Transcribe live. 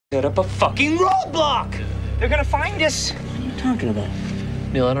Set up a fucking roadblock! They're gonna find us! What are you talking about?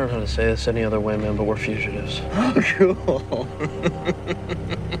 Neil, I don't know how to say this any other way, man, but we're fugitives. Cool.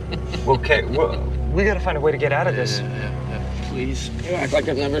 Okay, well, we gotta find a way to get out of this. Yeah. Please. You act like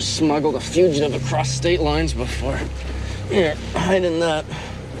I've never smuggled a fugitive across state lines before. Here, hide in that.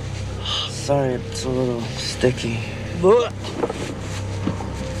 Sorry, it's a little sticky. Ugh.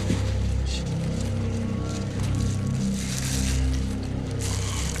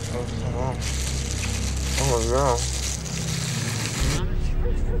 Oh, no.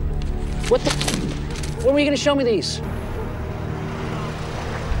 What the? When were you gonna show me these?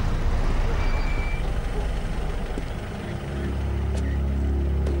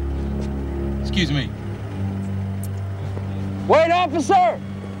 Excuse me. Wait, officer!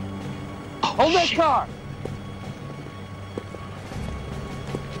 Hold that car!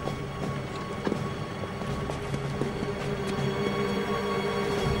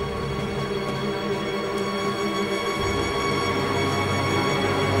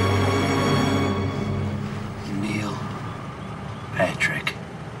 Neil Patrick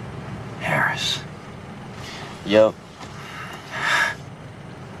Harris. Yep.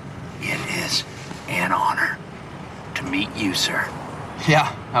 It is an honor to meet you, sir.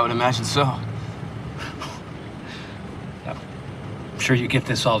 Yeah, I would imagine so. I'm sure you get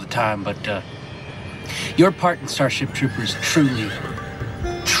this all the time, but your part in Starship Troopers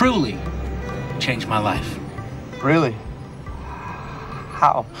truly changed my life. Really?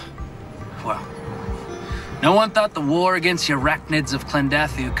 How? Well, no one thought the war against the arachnids of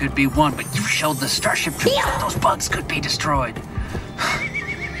Klendathu could be won, but you showed the Starship Troopers that those bugs could be destroyed.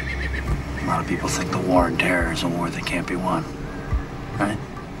 A lot of people think the war on terror is a war that can't be won, right?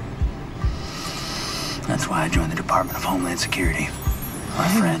 That's why I joined the Department of Homeland Security. My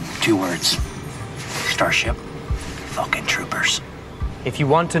friend, 2 words. Starship fucking Troopers. If you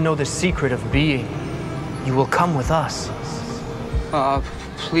want to know the secret of being, you will come with us.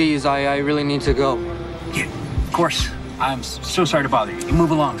 Please, I really need to go. Yeah, of course. I'm so sorry to bother you. You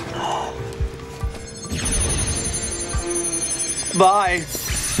move along. Bye.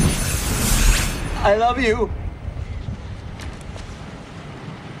 I love you.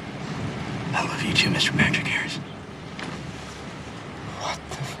 I love you too, Mr. Patrick Harris. What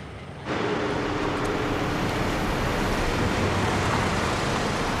the?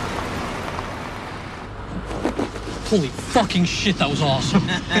 Holy fucking shit, that was awesome.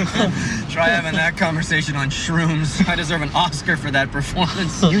 Try having that conversation on shrooms. I deserve an Oscar for that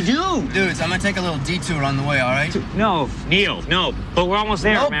performance. You do? Dudes, I'm gonna take a little detour on the way, all right? No, Neil, no. But we're almost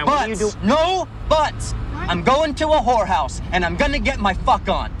there, man. What are you doing? No buts! I'm going to a whorehouse, and I'm gonna get my fuck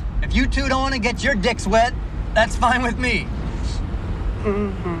on. If you two don't want to get your dicks wet, that's fine with me.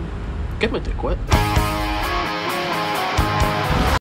 Get my dick wet.